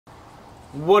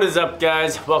What is up,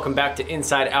 guys? Welcome back to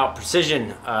Inside Out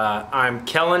Precision. I'm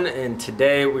Kellen, and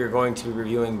today we're going to be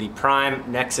reviewing the Prime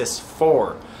Nexus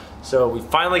 4. So we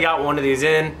finally got one of these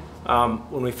in.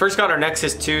 When we first got our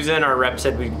Nexus 2s in, our rep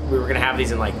said we were gonna have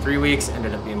these in like 3 weeks.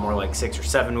 Ended up being more like 6 or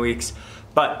 7 weeks.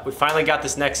 But we finally got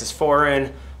this Nexus 4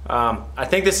 in. I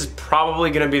think this is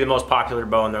probably gonna be the most popular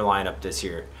bow in their lineup this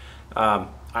year.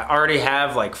 I already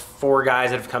have like 4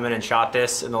 guys that have come in and shot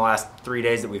this in the last 3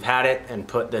 days that we've had it and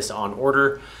put this on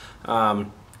order.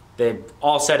 They've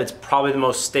all said it's probably the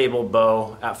most stable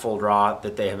bow at full draw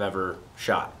that they have ever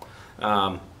shot.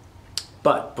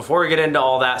 But before we get into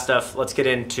all that stuff, let's get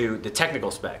into the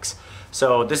technical specs.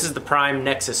 So this is the Prime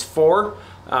Nexus 4.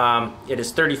 It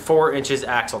is 34 inches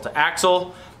axle to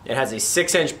axle. It has a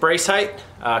 6-inch brace height,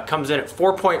 comes in at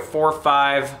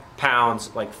 4.45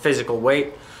 pounds, like physical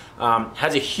weight.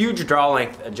 Has a huge draw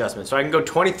length adjustment. So I can go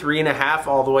 23.5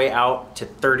 all the way out to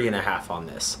 30.5 on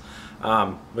this,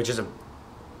 which is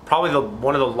probably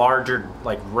one of the larger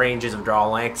like ranges of draw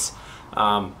lengths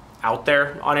out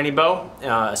there on any bow,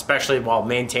 especially while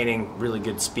maintaining really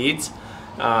good speeds.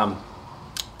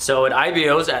 So it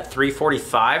IBOs at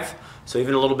 345, so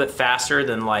even a little bit faster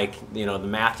than like, you know, the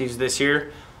Matthews this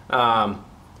year.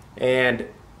 And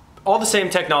all the same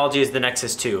technology as the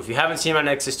Nexus 2. If you haven't seen my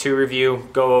Nexus 2 review,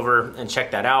 go over and check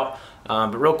that out.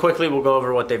 But real quickly, we'll go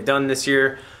over what they've done this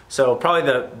year. So probably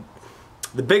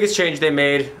the biggest change they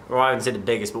made, or I wouldn't say the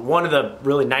biggest, but one of the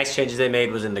really nice changes they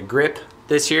made was in the grip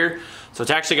this year. So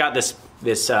it's actually got this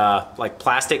like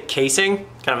plastic casing,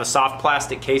 kind of a soft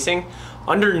plastic casing.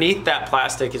 Underneath that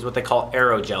plastic is what they call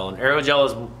aerogel, and aerogel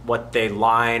is what they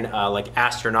line like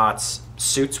astronauts'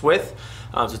 suits with.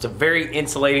 So it's a very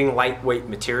insulating, lightweight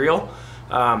material.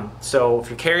 So if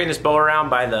you're carrying this bow around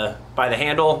by the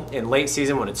handle in late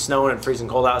season when it's snowing and freezing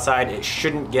cold outside, it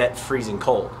shouldn't get freezing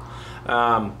cold.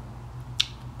 On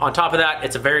top of that,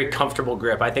 it's a very comfortable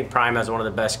grip. I think Prime has one of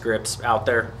the best grips out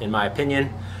there, in my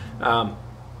opinion.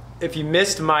 If you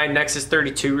missed my Nexus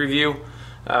 32 review,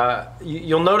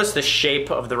 you'll notice the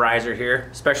shape of the riser here,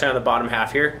 especially on the bottom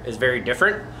half here, is very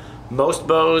different. Most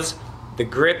bows, the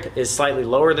grip is slightly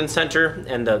lower than center,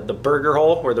 and the burger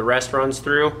hole where the rest runs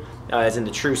through is in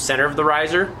the true center of the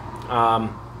riser.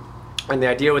 And the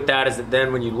idea with that is that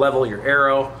then when you level your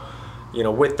arrow, you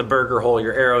know, with the burger hole,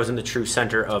 your arrow is in the true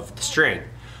center of the string.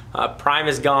 Prime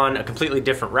has gone a completely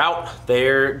different route.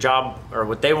 Their job, or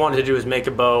what they wanted to do, is make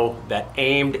a bow that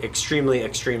aimed extremely,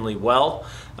 extremely well.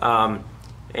 And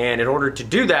in order to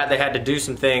do that, they had to do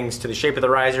some things to the shape of the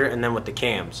riser and then with the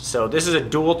cams. So this is a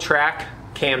dual track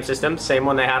cam system, same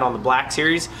one they had on the Black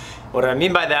series. What I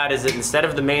mean by that is that instead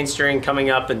of the main string coming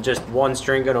up and just one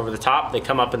string going over the top, they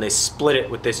come up and they split it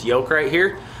with this yoke right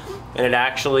here, and it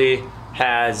actually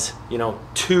has, you know,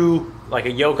 two, like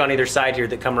a yoke on either side here,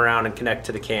 that come around and connect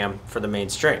to the cam for the main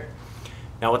string.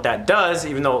 Now what that does,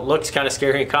 even though it looks kind of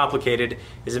scary and complicated,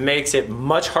 is it makes it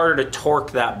much harder to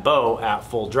torque that bow at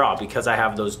full draw, because I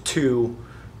have those two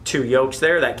yokes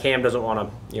there. That cam doesn't want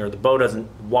to, you know, the bow doesn't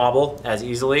wobble as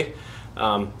easily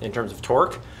in terms of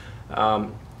torque.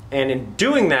 And in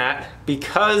doing that,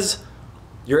 because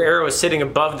your arrow is sitting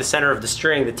above the center of the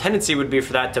string, the tendency would be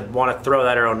for that to want to throw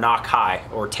that arrow knock high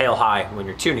or tail high when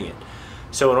you're tuning it.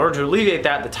 So in order to alleviate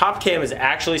that, the top cam is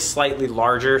actually slightly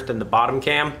larger than the bottom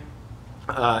cam.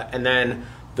 And then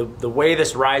the way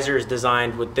this riser is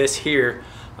designed with this here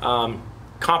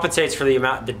compensates for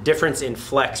the difference in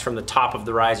flex from the top of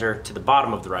the riser to the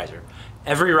bottom of the riser.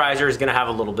 Every riser is going to have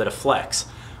a little bit of flex.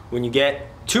 When you get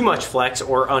too much flex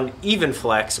or uneven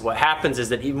flex, what happens is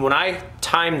that even when I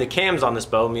time the cams on this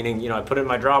bow, meaning, you know, I put it in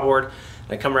my drawboard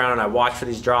and I come around and I watch for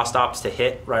these draw stops to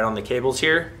hit right on the cables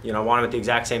here, you know, I want them at the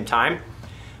exact same time,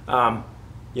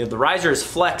 you know, the riser is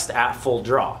flexed at full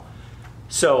draw.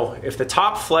 So if the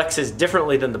top flexes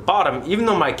differently than the bottom, even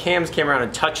though my cams came around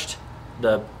and touched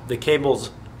the cables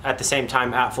at the same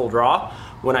time at full draw,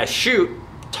 when I shoot,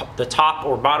 the top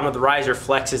or bottom of the riser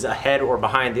flexes ahead or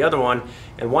behind the other one,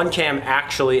 and one cam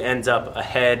actually ends up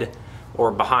ahead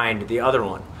or behind the other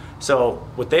one. So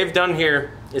what they've done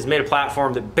here is made a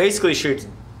platform that basically shoots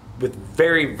with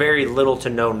very, very little to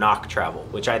no knock travel,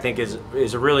 which I think is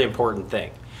a really important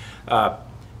thing.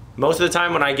 Most of the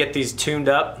time when I get these tuned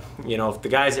up, you know, if the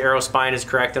guy's arrow spine is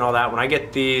correct and all that, when I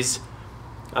get these,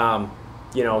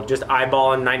 you know, just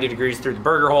eyeballing 90 degrees through the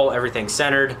burger hole, everything's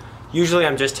centered, usually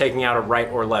I'm just taking out a right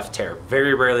or left tear.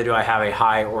 Very rarely do I have a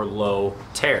high or low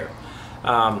tear.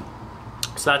 So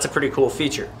that's a pretty cool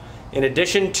feature. In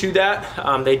addition to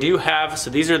that, they do have, so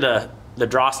these are the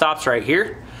draw stops right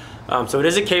here. So it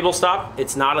is a cable stop.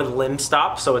 It's not a limb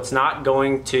stop, so it's not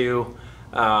going to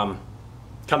kind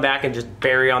come back and just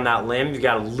bury on that limb. You've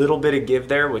got a little bit of give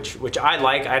there, which I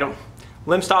like.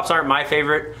 Limb stops aren't my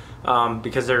favorite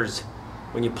because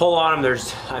when you pull on them,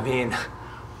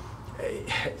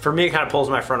 for me, it kind of pulls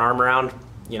my front arm around.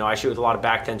 You know, I shoot with a lot of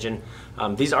back tension.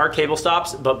 These are cable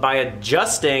stops, but by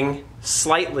adjusting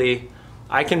slightly,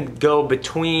 I can go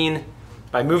between,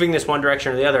 by moving this one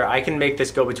direction or the other, I can make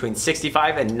this go between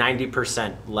 65 and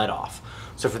 90% let off.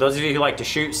 So for those of you who like to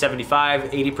shoot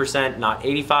 75, 80%, not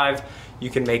 85, you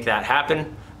can make that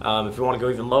happen. If you want to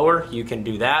go even lower, you can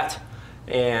do that.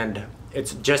 And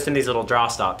it's just in these little draw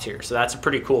stops here. So that's a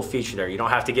pretty cool feature there. You don't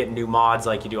have to get new mods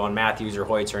like you do on Matthews or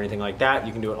Hoyts or anything like that.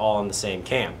 You can do it all on the same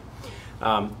cam.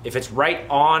 If it's right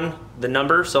on the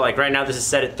number, so like right now this is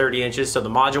set at 30 inches, so the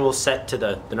module is set to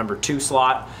the number 2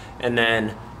 slot, and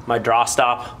then my draw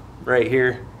stop right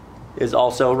here is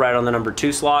also right on the number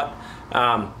 2 slot.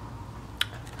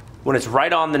 When it's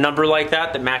right on the number like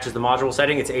that matches the module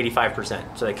setting, it's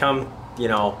 85%. So they come, you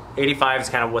know, 85 is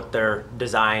kind of what they're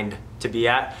designed to be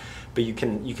at, but you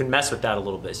can mess with that a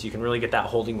little bit, so you can really get that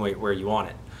holding weight where you want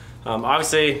it.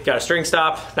 Obviously, got a string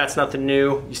stop, that's nothing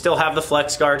new. You still have the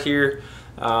flex guard here.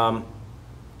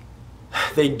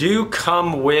 They do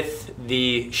come with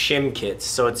the shim kits,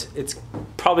 so it's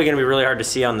probably gonna be really hard to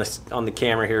see on the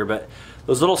camera here, but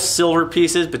those little silver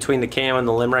pieces between the cam and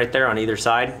the limb right there on either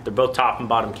side, they're both top and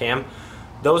bottom cam.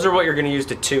 Those are what you're gonna use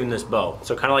to tune this bow.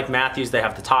 So kind of like Matthews, they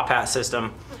have the top hat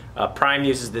system. Prime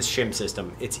uses this shim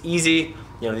system. It's easy,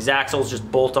 you know, these axles just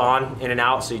bolt on in and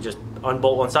out, so you just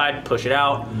unbolt one side, push it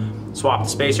out, swap the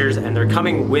spacers, and they're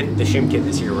coming with the shim kit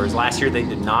this year, whereas last year they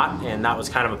did not, and that was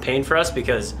kind of a pain for us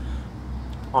because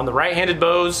on the right-handed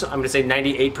bows, I'm gonna say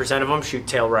 98% of them shoot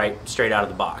tail right straight out of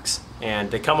the box.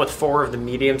 And they come with 4 of the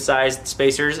medium-sized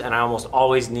spacers, and I almost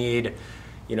always need,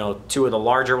 you know, 2 of the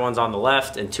larger ones on the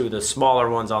left and 2 of the smaller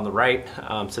ones on the right.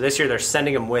 So this year they're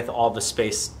sending them with all the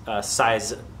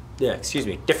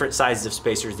different sizes of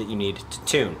spacers that you need to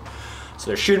tune. So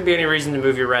there shouldn't be any reason to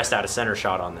move your rest out of center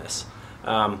shot on this.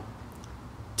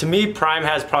 To me, Prime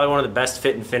has probably one of the best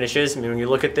fit and finishes. I mean, when you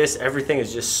look at this, everything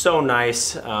is just so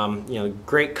nice. You know,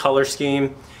 great color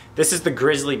scheme. This is the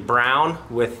Grizzly Brown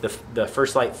with the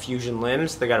First Lite Fusion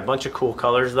limbs. They got a bunch of cool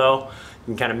colors though. You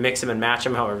can kind of mix them and match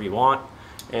them however you want.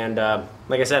 And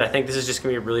like I said, I think this is just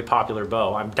gonna be a really popular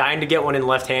bow. I'm dying to get one in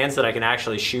left hand so that I can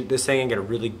actually shoot this thing and get a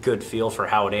really good feel for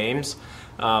how it aims.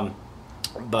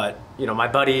 But you know, my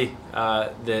buddy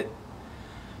that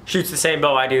shoots the same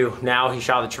bow I do now, he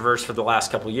shot the Traverse for the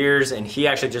last couple years, and he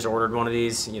actually just ordered one of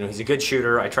these. You know, he's a good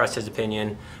shooter, I trust his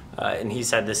opinion, and he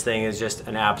said this thing is just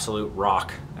an absolute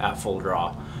rock at full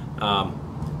draw.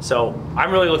 So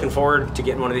I'm really looking forward to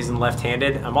getting one of these in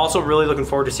left-handed. I'm also really looking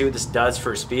forward to see what this does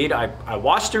for speed. I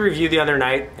watched a review the other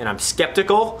night, and I'm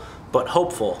skeptical but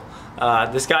hopeful.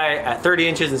 This guy at 30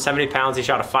 inches and 70 pounds, he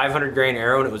shot a 500 grain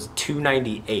arrow and it was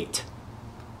 298,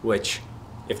 which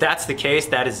if that's the case,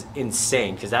 that is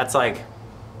insane, because that's like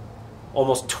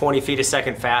almost 20 feet a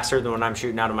second faster than when I'm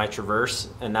shooting out of my Traverse,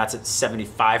 and that's at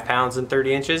 75 pounds and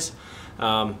 30 inches.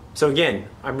 So again,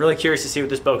 I'm really curious to see what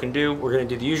this bow can do. We're gonna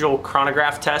do the usual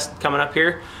chronograph test coming up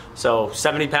here. So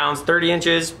 70 pounds, 30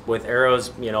 inches with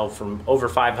arrows, you know, from over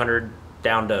 500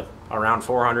 down to around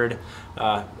 400.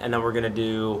 And then we're gonna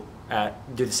do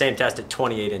the same test at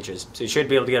 28 inches. So you should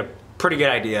be able to get a pretty good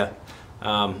idea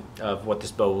of what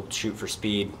this bow will shoot for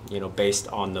speed, you know, based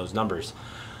on those numbers.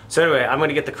 So anyway, I'm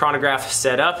gonna get the chronograph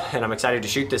set up and I'm excited to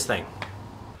shoot this thing.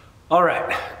 All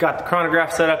right, got the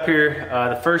chronograph set up here.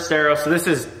 The first arrow, so this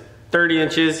is 30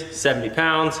 inches, 70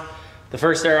 pounds. The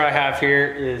first arrow I have here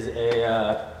is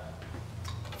a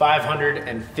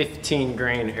 515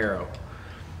 grain arrow.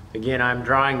 Again, I'm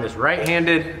drawing this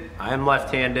right-handed, I'm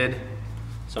left-handed,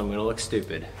 so I'm gonna look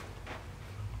stupid.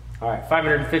 All right,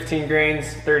 515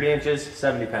 grains, 30 inches,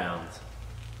 70 pounds.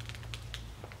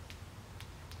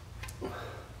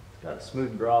 Got a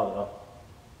smooth draw though.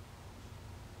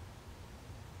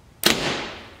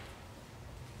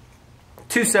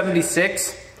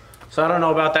 .276, so I don't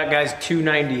know about that guy's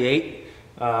 .298,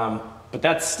 but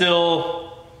that's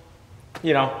still,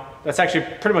 you know, that's actually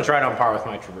pretty much right on par with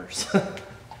my Traverse.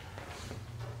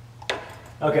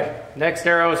 Okay, next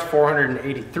arrow is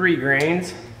 483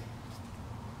 grains.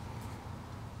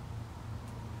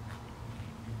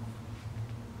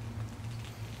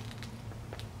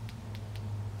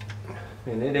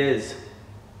 And it is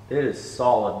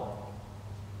solid.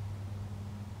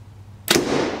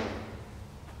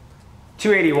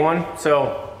 281,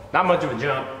 so not much of a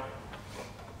jump.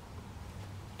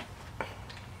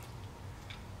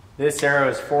 This arrow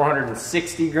is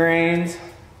 460 grains.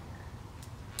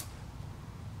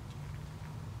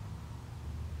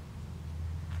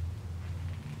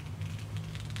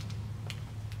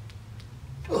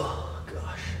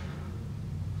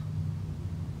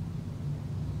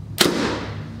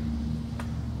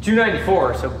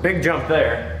 294, so big jump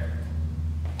there.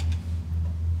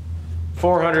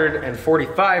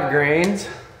 445 grains.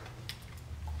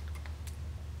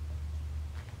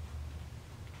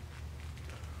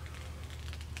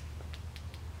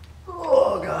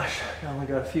 Oh gosh, I only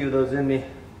got a few of those in me.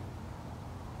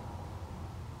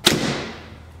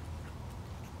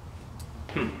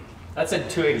 That said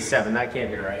 287, that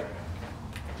can't be right.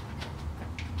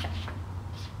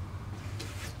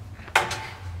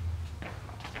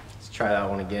 Let's try that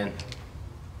one again.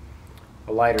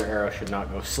 A lighter arrow should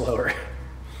not go slower.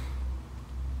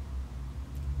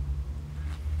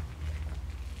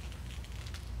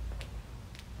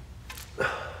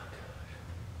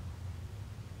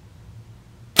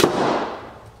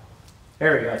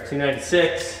 There we go,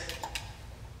 296.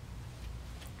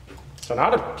 So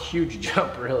not a huge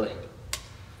jump, really.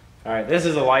 All right, this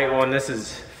is a light one. This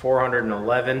is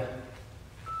 411.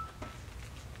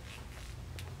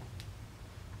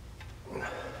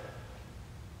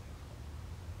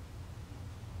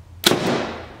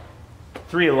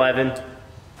 $311.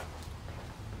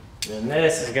 And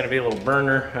this is gonna be a little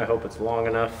burner. I hope it's long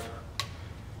enough.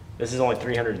 This is only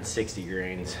 360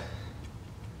 grains.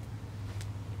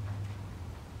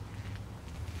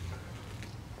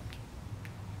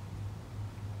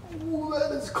 Ooh,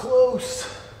 that is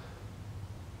close.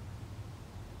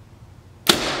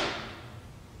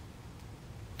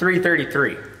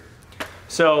 $333.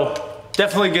 So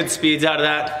definitely good speeds out of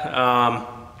that.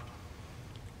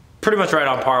 Pretty much right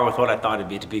on par with what I thought it'd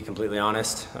be, to be completely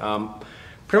honest.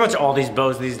 Pretty much all these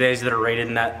bows these days that are rated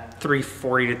in that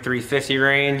 340 to 350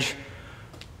 range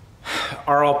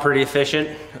are all pretty efficient.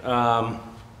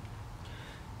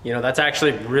 You know, that's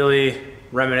actually really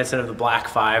reminiscent of the Black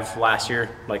 5 last year,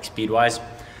 like speed-wise.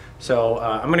 So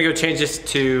I'm gonna go change this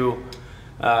to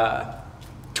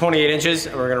 28 inches,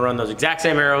 and we're gonna run those exact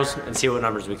same arrows and see what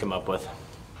numbers we come up with.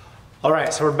 All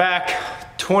right, so we're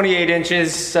back, 28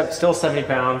 inches, still 70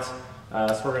 pounds.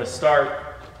 So we're gonna start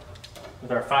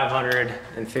with our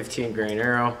 515 grain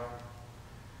arrow.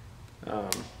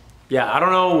 Yeah, I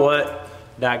don't know what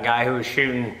that guy who was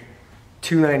shooting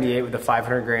 298 with a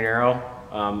 500 grain arrow,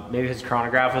 maybe his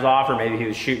chronograph was off, or maybe he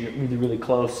was shooting it really, really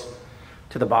close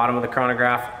to the bottom of the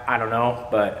chronograph. I don't know,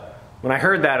 but when I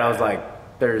heard that, I was like,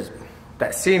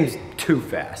 that seems too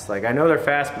fast. Like, I know they're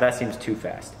fast, but that seems too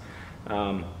fast.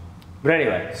 But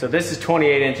anyway, so this is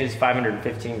 28 inches,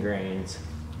 515 grains.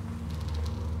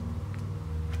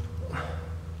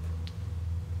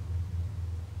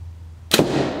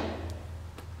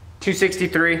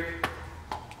 $263,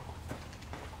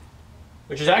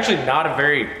 which is actually not a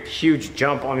very huge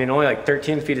jump. I mean, only like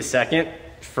 13 feet a second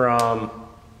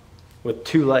with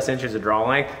 2 less inches of draw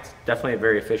length. It's definitely a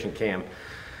very efficient cam.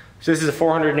 So this is a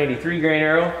 483 grain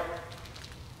arrow.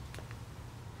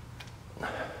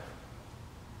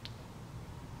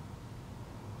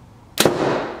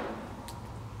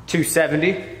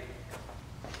 $270.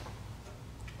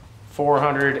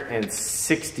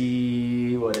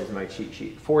 460, what is my cheat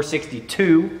sheet?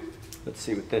 462. Let's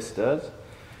see what this does.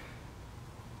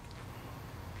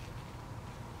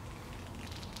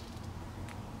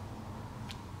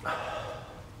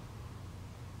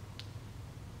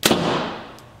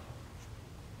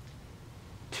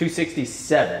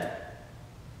 $267.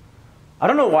 I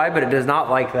don't know why, but it does not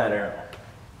like that arrow.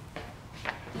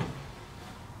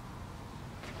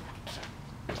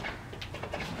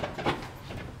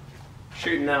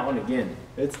 Shooting that one again.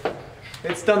 It's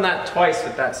done that twice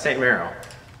with that same arrow.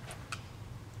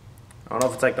 I don't know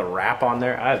if it's like the wrap on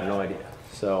there. I have no idea.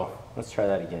 So let's try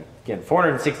that again. Again,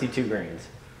 462 grains.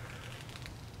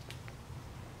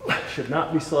 Should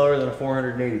not be slower than a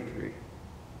 483.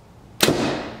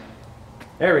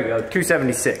 There we go,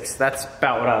 276. That's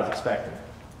about what I was expecting.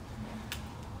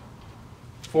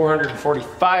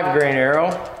 445 grain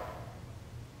arrow.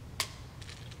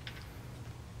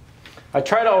 I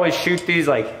try to always shoot these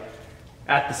like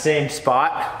at the same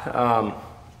spot,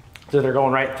 so they're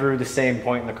going right through the same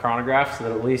point in the chronograph, so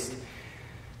that at least,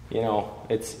 you know,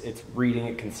 it's reading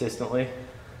it consistently.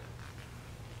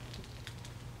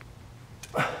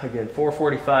 Again,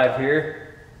 445 here.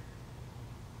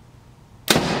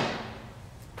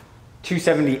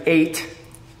 278,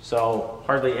 so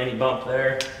hardly any bump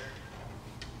there.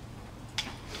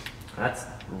 That's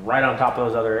right on top of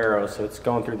those other arrows, so it's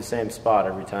going through the same spot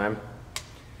every time.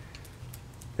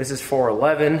 This is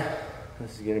 411.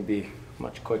 This is going to be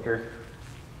much quicker.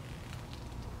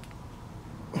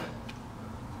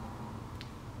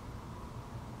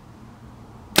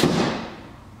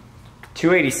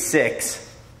 $286. So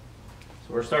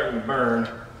we're starting to burn.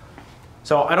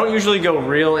 So I don't usually go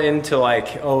real into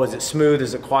like, oh, is it smooth,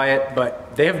 is it quiet?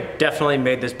 But they have definitely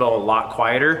made this bow a lot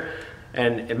quieter.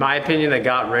 And in my opinion, they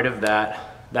got rid of that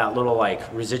little like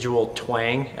residual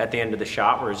twang at the end of the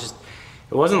shot where it's just,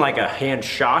 it wasn't like a hand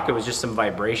shock, it was just some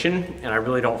vibration. And I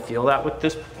really don't feel that with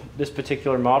this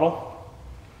particular model.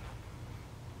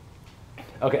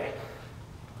 Okay,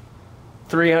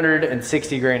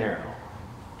 360 grain arrow.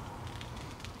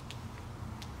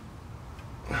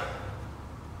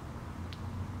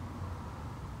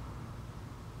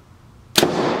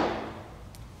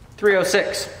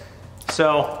 .306.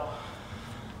 So,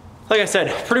 like I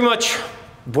said, pretty much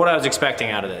what I was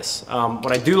expecting out of this.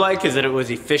 What I do like is that it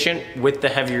was efficient with the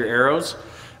heavier arrows.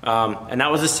 And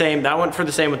that was the same, that went for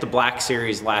the same with the Black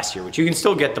Series last year, which you can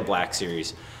still get the Black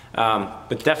Series.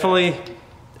 But definitely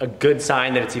a good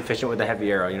sign that it's efficient with the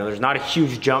heavy arrow. You know, there's not a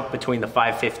huge jump between the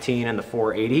 515 and the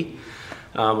 480,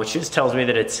 which just tells me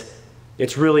that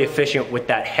it's really efficient with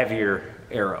that heavier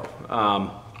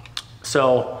arrow.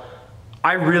 So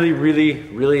I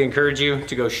really encourage you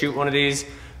to go shoot one of these.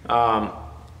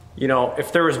 You know,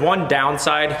 if there was one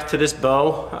downside to this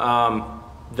bow,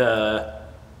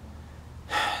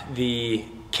 the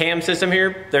cam system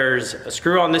here, there's a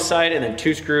screw on this side and then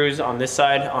 2 screws on this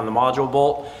side on the module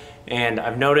bolt. And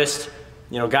I've noticed,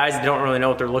 you know, guys that don't really know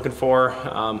what they're looking for,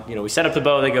 you know, we set up the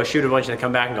bow, they go shoot a bunch and they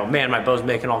come back and go, man, my bow's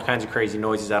making all kinds of crazy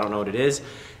noises, I don't know what it is.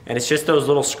 And it's just those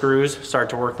little screws start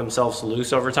to work themselves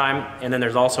loose over time. And then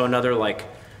there's also another like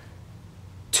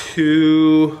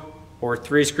 2 or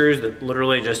 3 screws that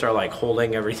literally just are like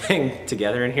holding everything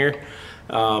together in here.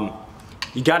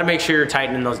 You got to make sure you're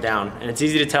tightening those down. And it's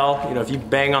easy to tell, you know, if you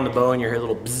bang on the bow and you hear a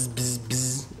little bzz, bzz,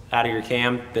 bzz out of your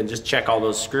cam, then just check all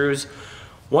those screws.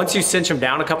 Once you cinch them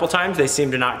down a couple times, they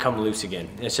seem to not come loose again.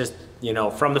 It's just, you know,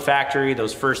 from the factory,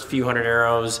 those first few hundred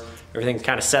arrows, everything's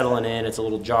kind of settling in, it's a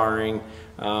little jarring,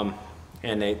 and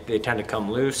they tend to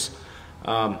come loose.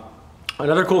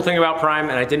 Another cool thing about Prime,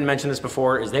 and I didn't mention this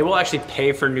before, is they will actually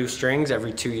pay for new strings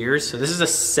every 2 years. So this is a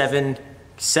seven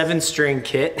string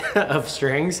kit of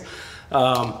strings.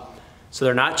 So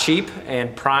they're not cheap,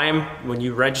 and Prime, when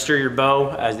you register your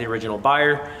bow as the original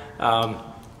buyer,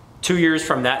 2 years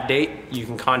from that date, you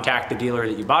can contact the dealer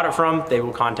that you bought it from. They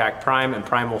will contact Prime, and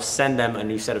Prime will send them a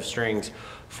new set of strings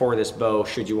for this bow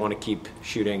should you want to keep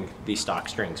shooting these stock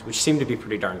strings, which seem to be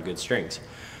pretty darn good strings.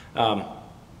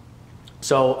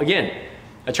 So again,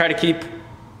 I try to keep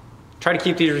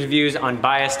these reviews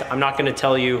unbiased. I'm not going to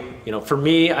tell you, you know, for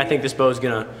me, I think this bow is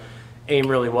going to aim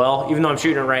really well. Even though I'm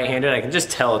shooting it right-handed, I can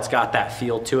just tell it's got that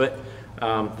feel to it.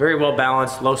 Very well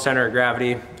balanced, low center of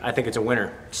gravity. I think it's a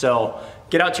winner. So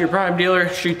get out to your Prime dealer,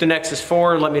 shoot the Nexus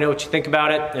 4, let me know what you think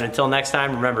about it. And until next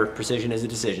time, remember, precision is a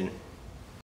decision.